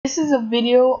is a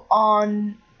video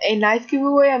on a knife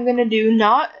giveaway I'm gonna do.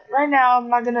 Not right now. I'm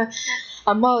gonna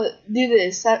do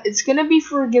this. It's gonna be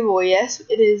for a giveaway. Yes,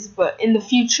 it is. But in the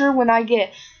future, when I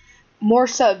get more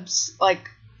subs, like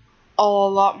a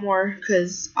lot more,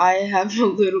 because I have a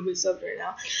little bit subs right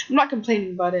now. I'm not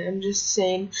complaining about it. I'm just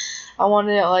saying I want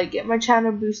to like get my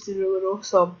channel boosted a little.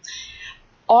 So,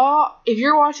 if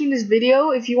you're watching this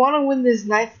video, if you want to win this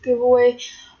knife giveaway,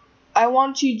 I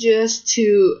want you just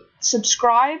to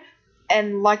subscribe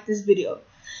and like this video.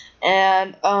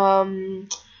 And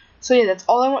so yeah, that's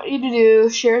all I want you to do.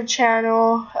 Share the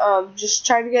channel. Just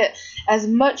try to get as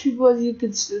much people as you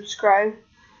could subscribe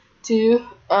to.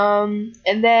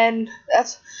 And then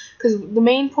that's because the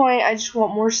main point, I just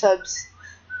want more subs.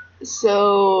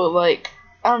 So like,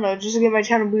 I don't know, just to get my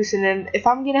channel boosted. And if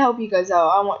I'm gonna help you guys out,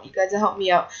 I want you guys to help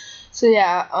me out. So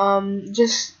yeah,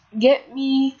 just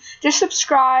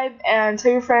subscribe and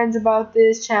tell your friends about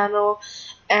this channel.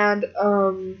 And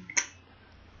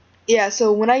yeah,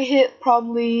 so when I hit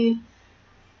probably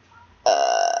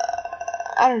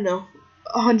I don't know,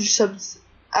 100 subs,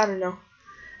 I don't know,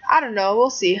 we'll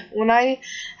see. When I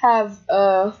have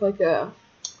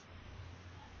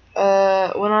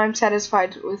when I'm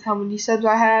satisfied with how many subs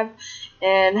I have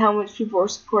and how much people are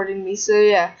supporting me. So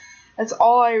yeah, that's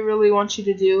all I really want you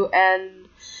to do. And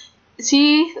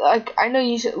see, like, I know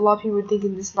a lot of people are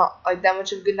thinking this is not like that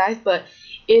much of a good knife, but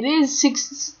it is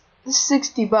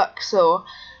 $60. So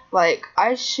like,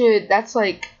 that's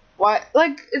like, why,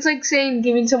 like, it's like saying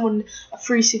giving someone a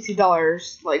free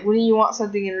 $60, like, when you want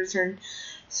something in return.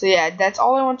 So yeah, that's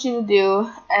all I want you to do,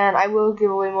 and I will give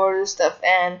away more of this stuff.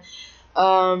 And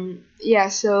yeah,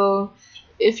 so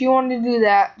if you want to do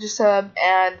that, just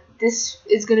and this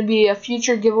is gonna be a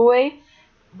future giveaway.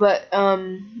 But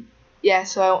yeah,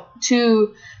 so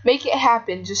to make it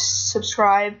happen, just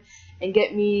subscribe and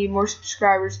get me more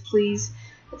subscribers, please.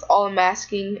 That's all I'm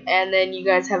asking, and then you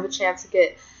guys have a chance to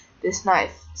get this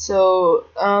knife. So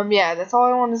yeah, that's all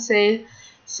I want to say.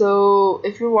 So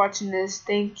if you're watching this,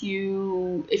 thank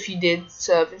you if you did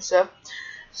sub and stuff.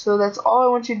 So that's all I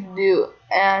want you to do.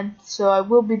 And so I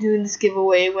will be doing this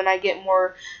giveaway when I get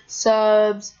more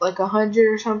subs, like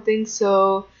 100 or something.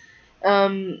 So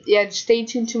yeah, just stay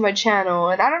tuned to my channel.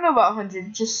 And I don't know about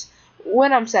 100, just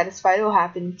when I'm satisfied, it'll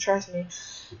happen, trust me.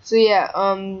 So yeah,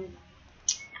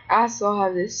 I still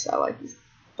have this, I like this.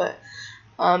 But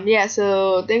yeah,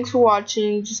 so thanks for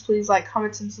watching. Just please like,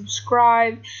 comment, and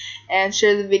subscribe, and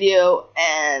share the video.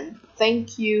 And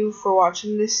thank you for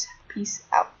watching this. Peace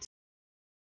out.